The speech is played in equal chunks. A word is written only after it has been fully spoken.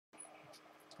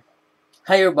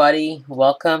Hi everybody,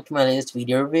 welcome to my latest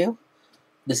video review.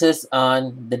 This is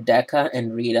on the Deca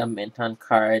and Rita Minton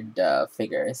card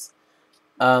figures.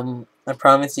 I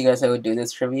promised you guys I would do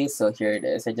this review, so here it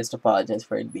is. I just apologize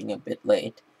for it being a bit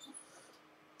late.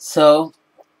 So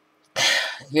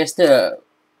here's the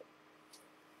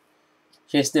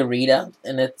Rita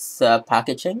and its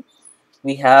packaging.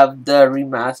 We have the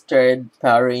remastered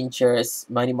Power Rangers,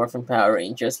 Mighty Morphin Power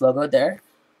Rangers logo there,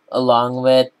 along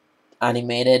with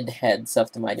animated heads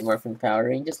of the Mighty Morphin Power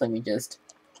Rangers. Let me just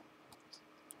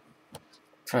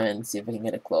try and see if I can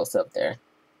get a close up there.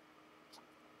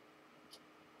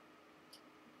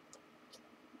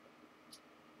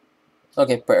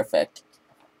 Okay, perfect.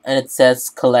 And it says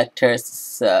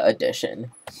Collector's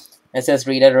Edition. It says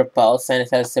Rita Repulse, and it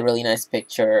has a really nice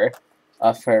picture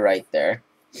of her right there.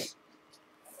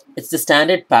 It's the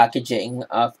standard packaging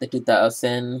of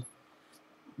the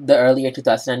earlier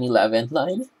 2011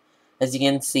 line. As you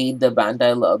can see, the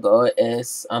Bandai logo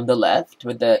is on the left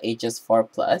with the HS4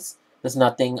 Plus. There's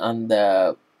nothing on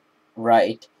the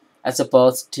right. As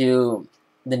opposed to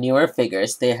the newer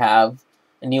figures, they have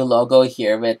a new logo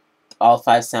here with all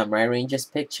 5 Samurai Rangers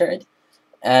pictured.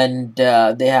 And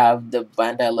they have the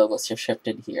Bandai logos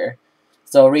shifted here.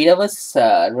 So Rita was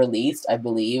released, I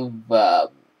believe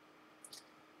a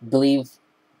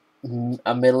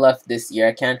middle of this year.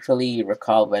 I can't really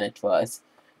recall when it was.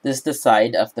 This is the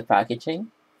side of the packaging.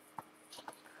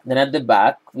 Then at the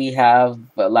back we have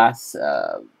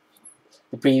the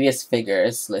previous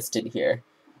figures listed here.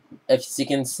 As you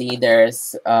can see,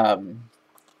 there's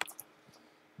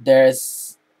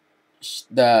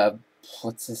the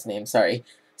what's his name? Sorry,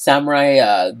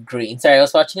 Samurai Green. Sorry, I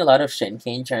was watching a lot of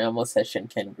Shinken. I almost said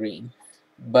Shinken Green,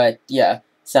 but yeah,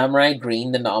 Samurai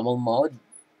Green, the normal mode.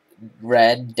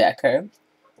 Red Deker.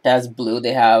 It has blue.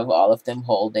 They have all of them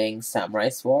holding samurai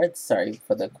swords. Sorry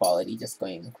for the quality, just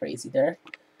going crazy there.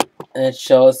 And it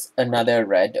shows another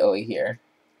red over here.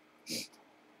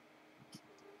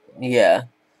 Yeah,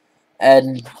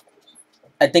 and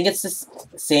I think it's the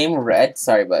same red.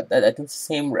 Sorry about that. I think it's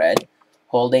the same red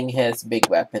holding his big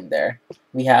weapon there.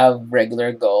 We have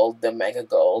regular gold, the mega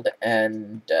gold,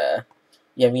 and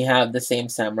yeah, we have the same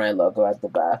samurai logo at the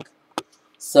back.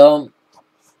 So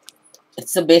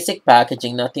it's a basic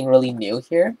packaging, nothing really new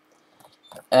here.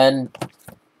 And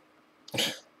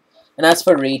as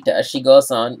for Rita, she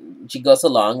goes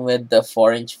along with the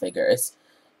 4-inch figures.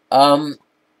 Um,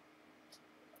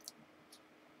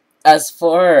 as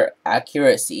for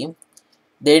accuracy,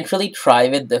 they didn't really try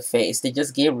with the face. They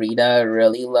just gave Rita a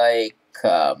really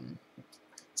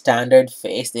standard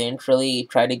face. They didn't really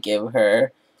try to give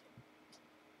her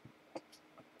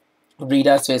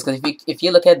Rita's face. Because if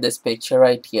you look at this picture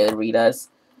right here, Rita's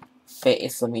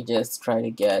face. Let me just try to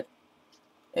get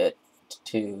it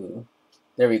to.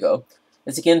 There we go.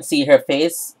 As you can see, her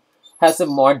face has a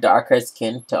more darker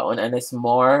skin tone and is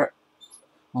more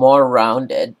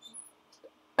rounded,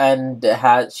 and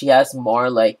she has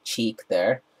more like cheek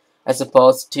there, as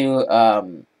opposed to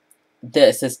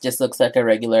this. It just looks like a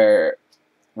regular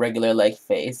like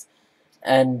face,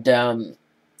 and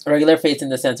regular face in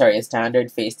the sense, sorry, a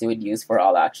standard face they would use for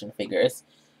all action figures.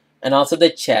 And also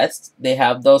the chest, they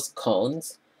have those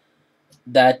cones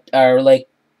that are like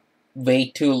way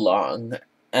too long,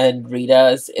 and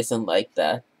Rita's isn't like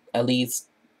that. At least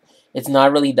it's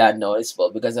not really that noticeable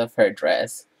because of her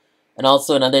dress. And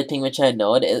also another thing which I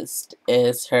noticed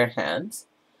is her hands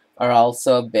are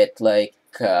also a bit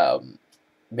too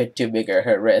bigger,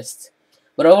 her wrists.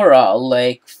 But overall,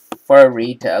 like for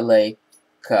Rita,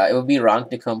 it would be wrong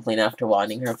to complain after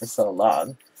wanting her for so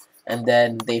long. And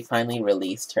then they finally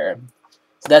released her.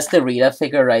 So that's the Rita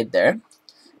figure right there.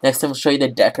 Next, I'm show you the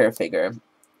Decker figure.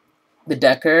 The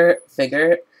Decker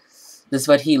figure, this is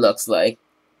what he looks like.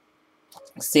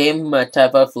 Same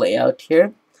type of layout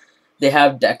here. They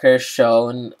have Decker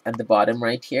shown at the bottom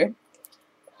right here,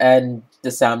 and the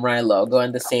samurai logo,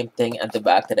 and the same thing at the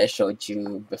back that I showed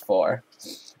you before.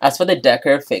 As for the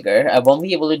Decker figure, I won't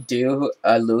be able to do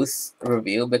a loose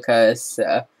review because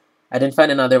I didn't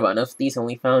find another one of these,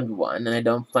 only found one, and I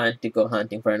don't plan to go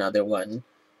hunting for another one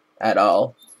at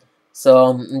all. So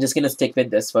I'm just gonna stick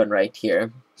with this one right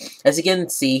here. As you can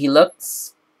see, he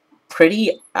looks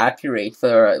pretty accurate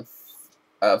for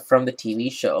from the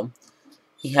TV show.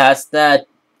 He has that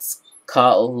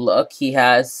skull look. He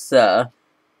has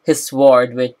his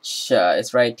sword, which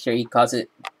is right here. He calls it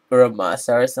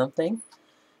Uramasa or something.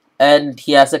 And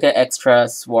he has like an extra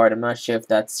sword. I'm not sure if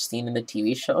that's seen in the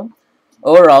TV show.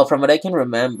 Overall, from what I can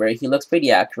remember, he looks pretty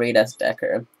accurate as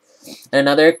Decker. And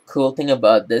another cool thing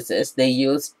about this is they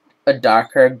used a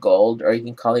darker gold, or you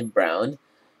can call it brown,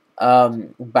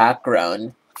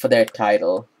 background for their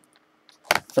title.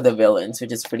 for the villains,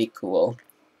 which is pretty cool.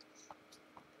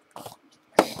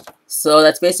 So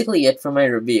that's basically it for my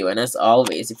review, and as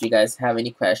always, if you guys have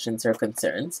any questions or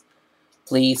concerns,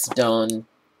 please don't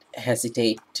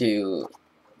hesitate to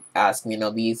ask me, and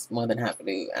I'll be more than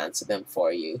happy to answer them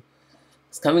for you.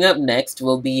 So coming up next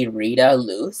will be Rita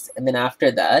Loose, and then after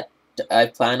that, I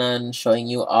plan on showing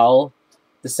you all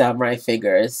the samurai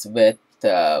figures with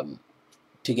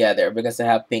together, because I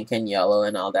have pink and yellow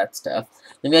and all that stuff.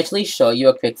 Let me actually show you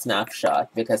a quick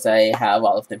snapshot because I have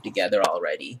all of them together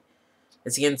already.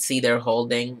 As you can see, they're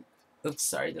holding... Oops,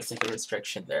 sorry, that's like a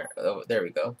restriction there. Oh, there we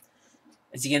go.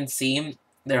 As you can see,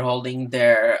 they're holding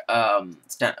their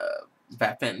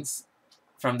weapons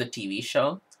from the TV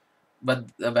show, but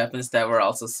the weapons that were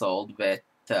also sold with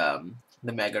the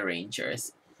Mega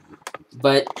Rangers.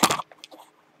 But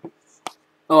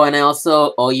oh, and I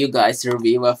also owe you guys a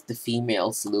review of the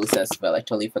females loose as well. I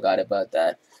totally forgot about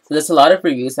that. So there's a lot of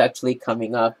reviews actually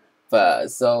coming up,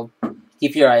 so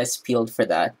keep your eyes peeled for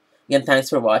that. Again, thanks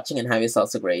for watching and have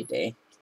yourselves a great day.